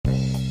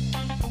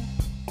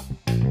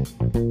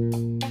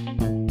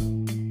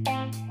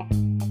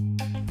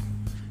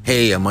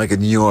Hey, I'm Mike in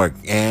New York,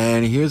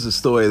 and here's a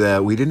story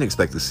that we didn't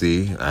expect to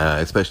see,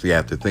 especially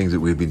after things that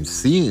we've been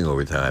seeing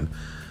over time.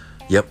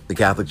 Yep, the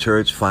Catholic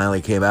Church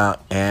finally came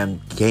out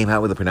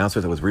with a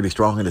pronouncement that was really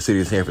strong in the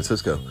city of San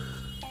Francisco.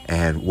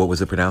 And what was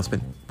the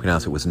pronouncement? The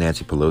pronouncement was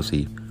Nancy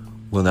Pelosi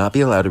will not be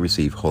allowed to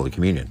receive Holy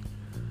Communion.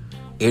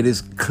 It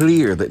is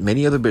clear that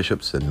many other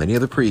bishops and many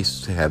other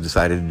priests have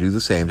decided to do the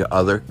same to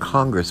other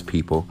Congress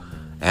people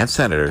and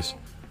senators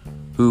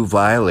who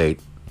violate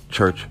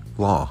church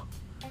law.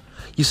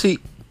 You see,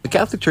 the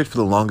Catholic Church for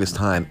the longest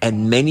time,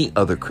 and many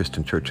other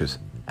Christian churches,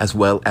 as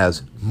well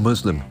as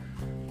Muslim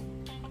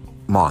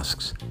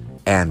mosques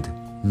and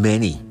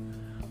many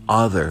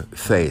other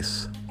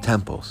faiths,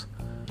 temples,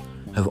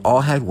 have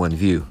all had one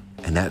view,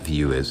 and that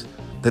view is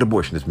that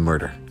abortion is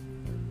murder,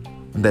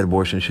 and that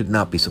abortion should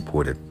not be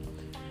supported,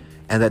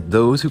 and that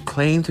those who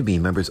claim to be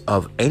members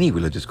of any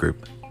religious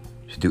group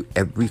should do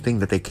everything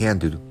that they can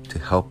do to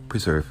help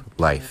preserve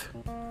life,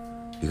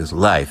 because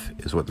life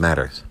is what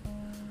matters.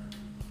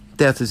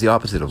 Death is the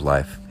opposite of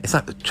life. It's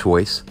not the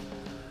choice.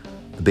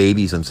 The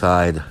babies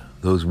inside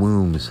those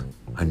wombs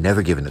are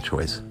never given a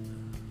choice.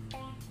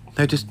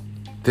 They're just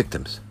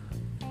victims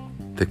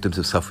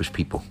of selfish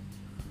people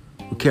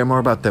who care more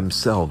about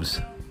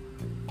themselves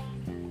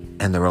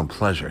and their own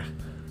pleasure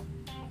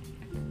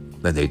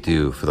than they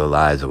do for the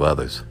lives of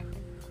others,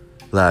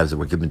 lives that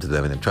were given to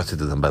them and entrusted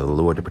to them by the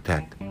Lord to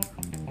protect.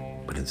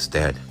 But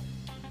instead,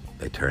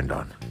 they turned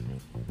on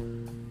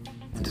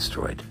and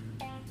destroyed.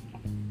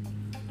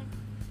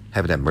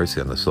 Heaven have mercy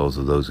on the souls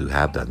of those who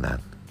have done that.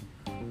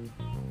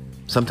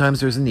 Sometimes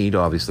there's a need,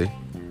 obviously.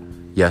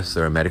 Yes,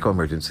 there are medical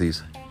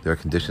emergencies. There are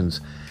conditions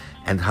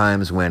and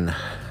times when,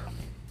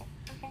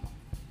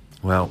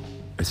 well,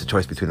 it's a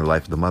choice between the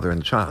life of the mother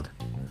and the child.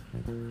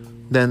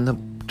 Then the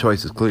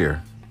choice is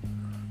clear,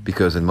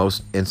 because in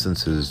most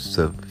instances,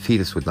 the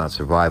fetus would not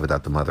survive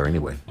without the mother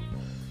anyway,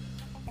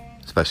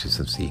 especially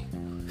since the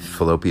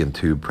fallopian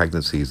tube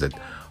pregnancies that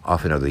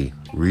often are the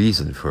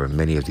reason for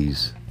many of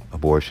these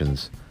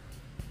abortions,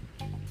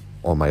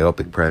 or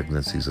myopic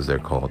pregnancies as they're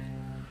called,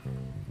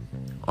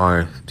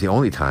 are the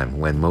only time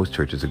when most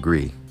churches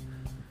agree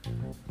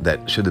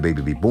that should the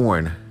baby be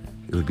born,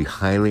 it would be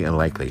highly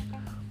unlikely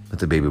that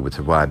the baby would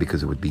survive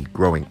because it would be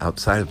growing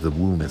outside of the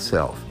womb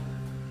itself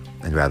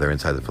and rather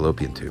inside the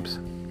fallopian tubes.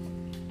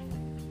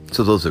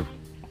 So those are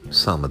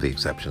some of the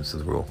exceptions to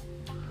the rule.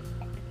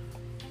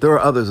 There are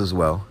others as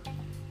well,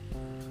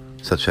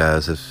 such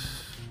as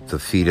if the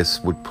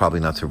fetus would probably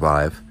not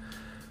survive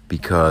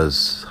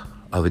because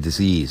of a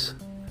disease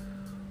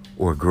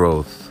or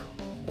growth,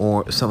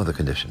 or some other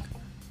condition.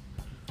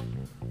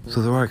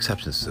 So there are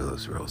exceptions to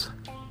those rules.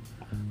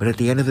 But at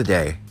the end of the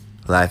day,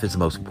 life is the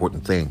most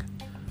important thing.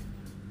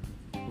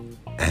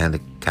 And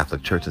the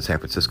Catholic Church in San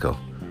Francisco,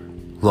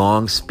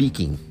 long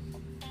speaking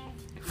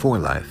for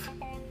life,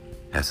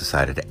 has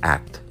decided to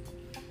act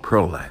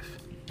pro-life.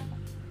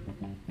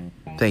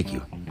 Thank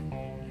you.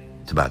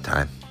 It's about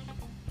time.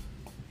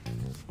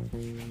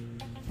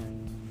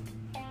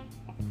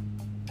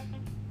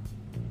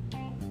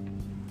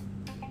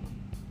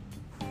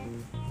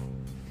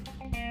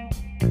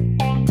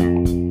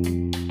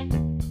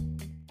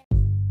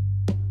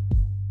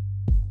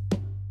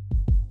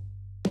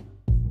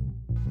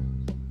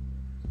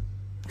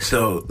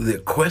 So the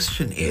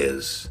question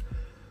is,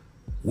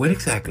 what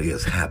exactly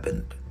has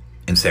happened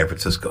in San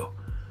Francisco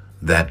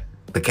that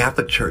the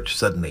Catholic Church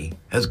suddenly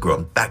has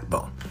grown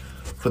backbone?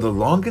 For the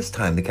longest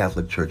time, the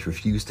Catholic Church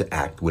refused to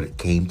act when it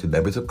came to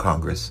members of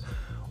Congress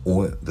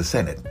or the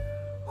Senate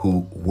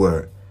who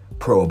were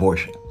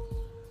pro-abortion.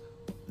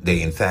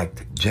 They, in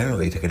fact,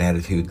 generally took an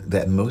attitude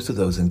that most of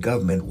those in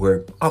government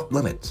were off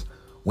limits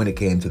when it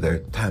came to their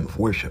time of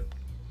worship.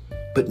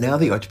 But now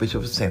the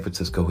Archbishop of San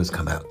Francisco has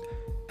come out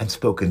and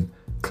spoken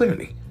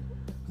clearly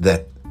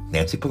that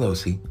Nancy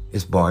Pelosi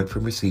is barred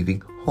from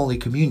receiving Holy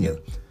Communion,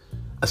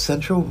 a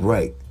central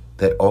rite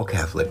that all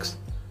Catholics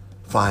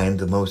find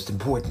the most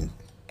important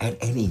at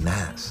any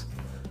Mass.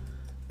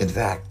 In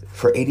fact,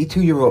 for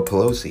 82-year-old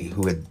Pelosi,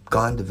 who had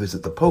gone to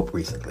visit the Pope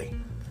recently,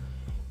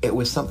 it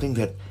was something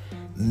that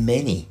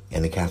many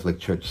in the Catholic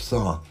Church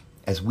saw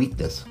as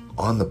weakness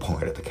on the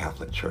part of the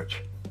Catholic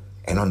Church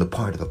and on the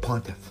part of the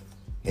pontiff.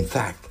 In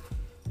fact,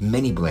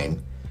 many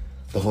blamed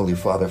the Holy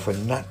Father for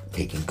not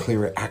taking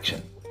clearer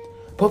action.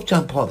 Pope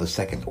John Paul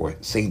II, or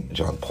St.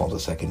 John Paul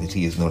II as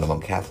he is known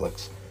among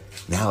Catholics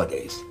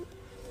nowadays,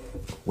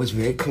 was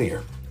very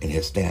clear in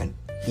his stand.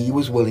 He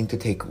was willing to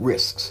take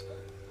risks.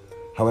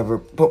 However,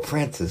 Pope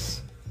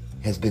Francis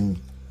has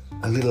been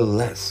a little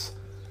less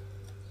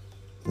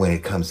when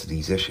it comes to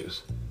these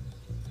issues.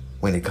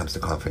 When it comes to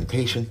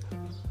confrontation,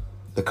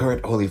 the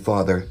current Holy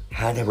Father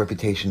had a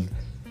reputation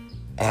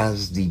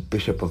as the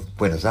Bishop of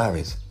Buenos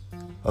Aires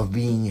of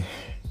being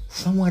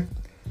somewhat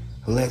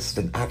less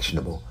than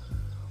actionable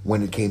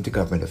when it came to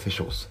government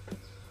officials,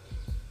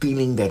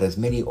 feeling that as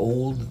many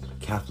old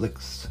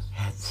Catholics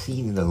had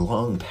seen in the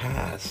long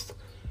past,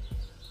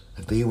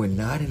 that they were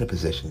not in a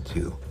position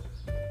to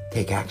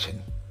take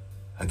action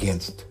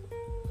against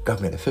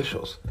government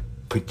officials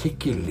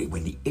particularly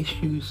when the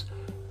issues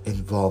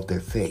involved their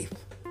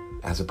faith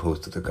as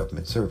opposed to their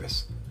government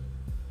service.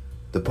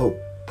 The Pope,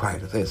 prior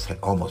to this, had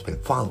almost been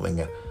following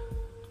an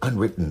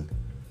unwritten,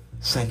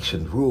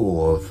 sanctioned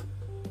rule of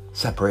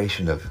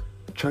separation of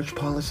church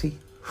policy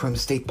from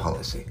state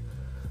policy,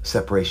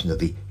 separation of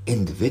the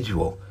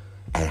individual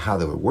and how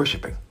they were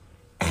worshiping,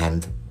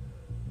 and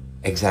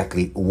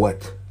exactly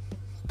what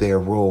their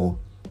role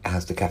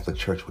as the Catholic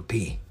Church would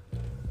be.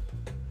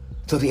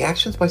 So the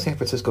actions by San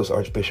Francisco's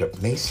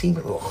Archbishop may seem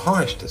a little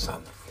harsh to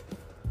some,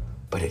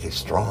 but it is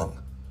strong.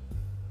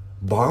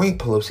 Barring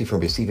Pelosi from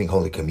receiving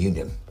Holy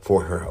Communion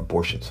for her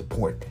abortion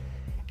support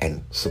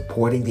and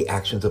supporting the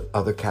actions of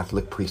other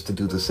Catholic priests to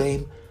do the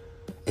same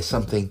is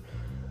something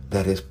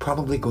that is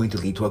probably going to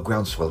lead to a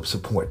groundswell of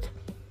support.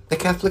 The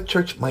Catholic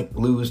Church might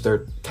lose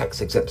their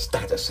tax-exempt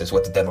status, is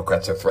what the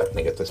Democrats are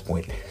threatening at this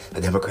point.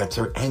 The Democrats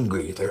are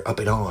angry. They're up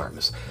in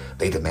arms.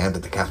 They demand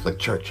that the Catholic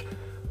Church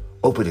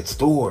open its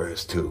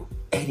doors to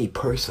any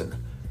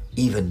person,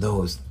 even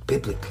those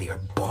biblically are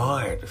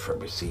barred from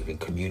receiving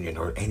communion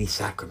or any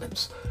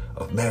sacraments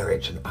of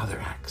marriage and other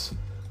acts.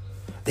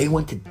 They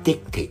want to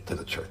dictate to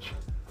the church.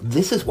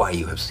 This is why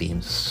you have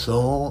seen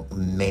so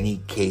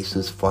many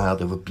cases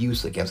filed of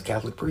abuse against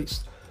Catholic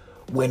priests,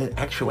 when in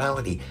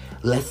actuality,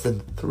 less than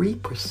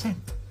 3%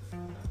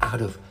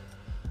 out of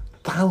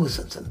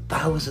thousands and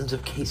thousands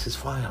of cases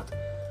filed,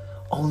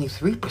 only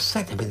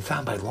 3% have been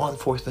found by law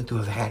enforcement to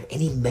have had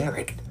any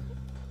merit.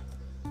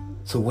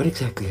 So what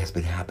exactly has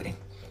been happening?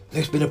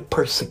 There's been a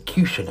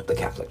persecution of the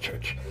Catholic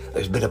Church.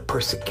 There's been a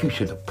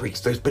persecution of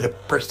priests. There's been a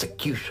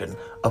persecution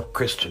of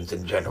Christians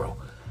in general,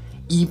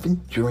 even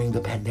during the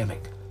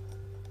pandemic.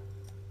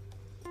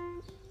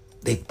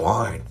 They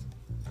barred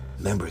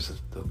members of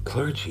the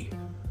clergy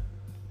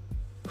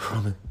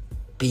from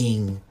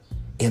being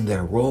in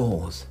their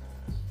roles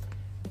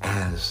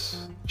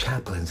as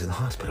chaplains in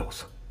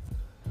hospitals.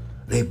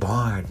 They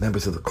barred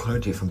members of the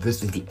clergy from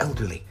visiting the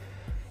elderly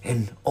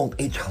in old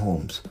age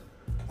homes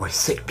where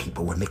sick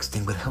people were mixed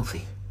in with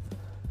healthy.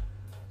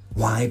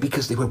 Why?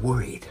 Because they were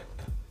worried.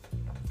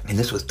 And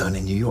this was done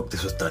in New York.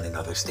 This was done in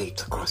other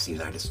states across the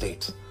United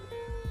States.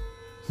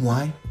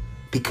 Why?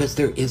 Because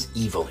there is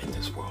evil in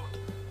this world.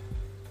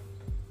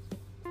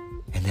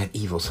 And that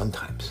evil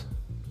sometimes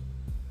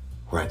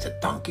rides a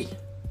donkey.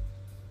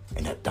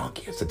 And that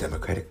donkey is the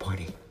Democratic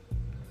Party.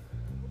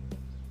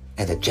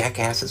 And the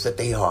jackasses that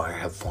they are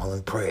have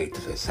fallen prey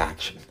to this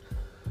action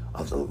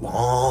of the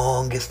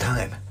longest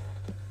time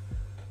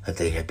that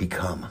they have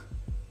become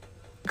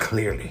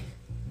clearly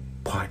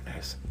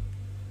partners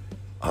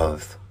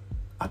of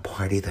a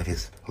party that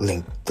is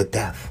linked to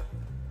death,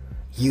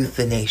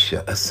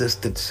 euthanasia,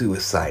 assisted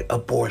suicide,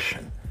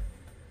 abortion.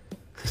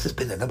 This has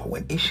been the number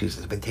one issue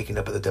that's been taken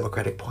up by the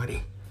Democratic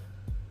Party.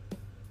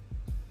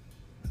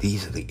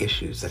 These are the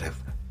issues that have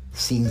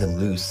seen them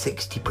lose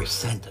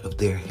 60% of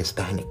their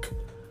Hispanic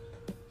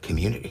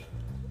community.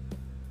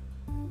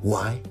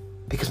 Why?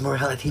 Because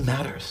morality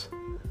matters.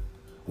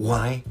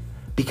 Why?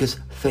 Because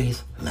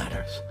faith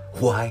matters.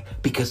 Why?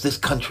 Because this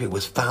country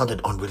was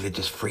founded on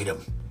religious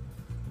freedom.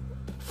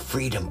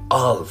 Freedom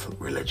of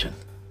religion.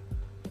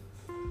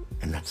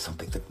 And that's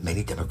something that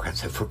many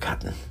Democrats have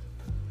forgotten.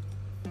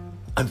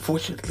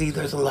 Unfortunately,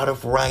 there's a lot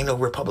of rhino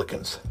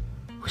Republicans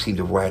who seem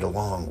to ride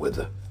along with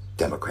the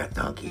Democrat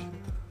donkey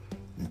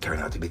and turn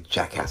out to be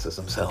jackasses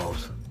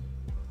themselves.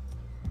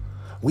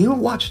 We will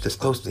watch this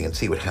closely and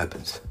see what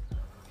happens.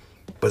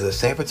 But the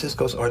San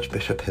Francisco's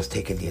Archbishop has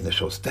taken the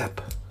initial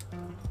step.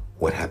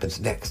 What happens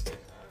next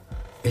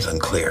is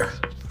unclear.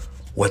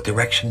 What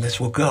direction this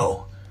will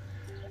go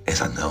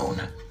is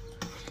unknown.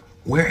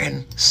 We're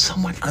in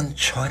somewhat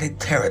uncharted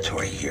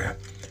territory here.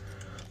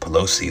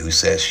 Pelosi, who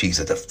says she's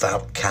a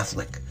devout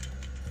Catholic,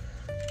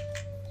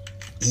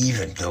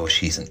 even though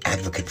she's an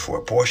advocate for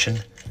abortion,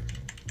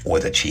 or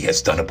that she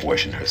has done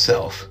abortion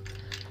herself,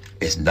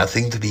 is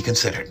nothing to be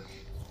considered.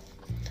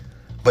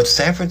 But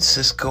San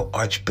Francisco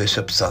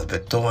Archbishop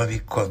Salvatore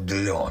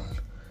Cordileone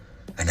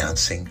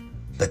announcing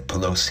that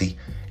Pelosi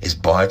is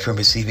barred from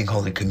receiving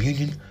Holy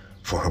Communion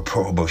for her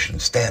pro-abortion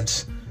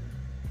stance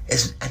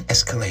is an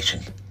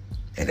escalation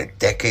in a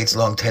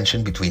decades-long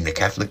tension between the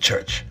Catholic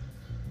Church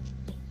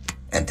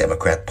and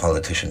Democrat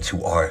politicians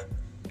who are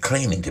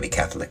claiming to be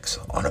Catholics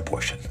on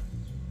abortion.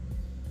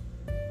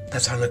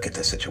 That's our look at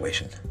this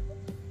situation.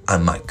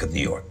 I'm Mike of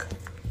New York.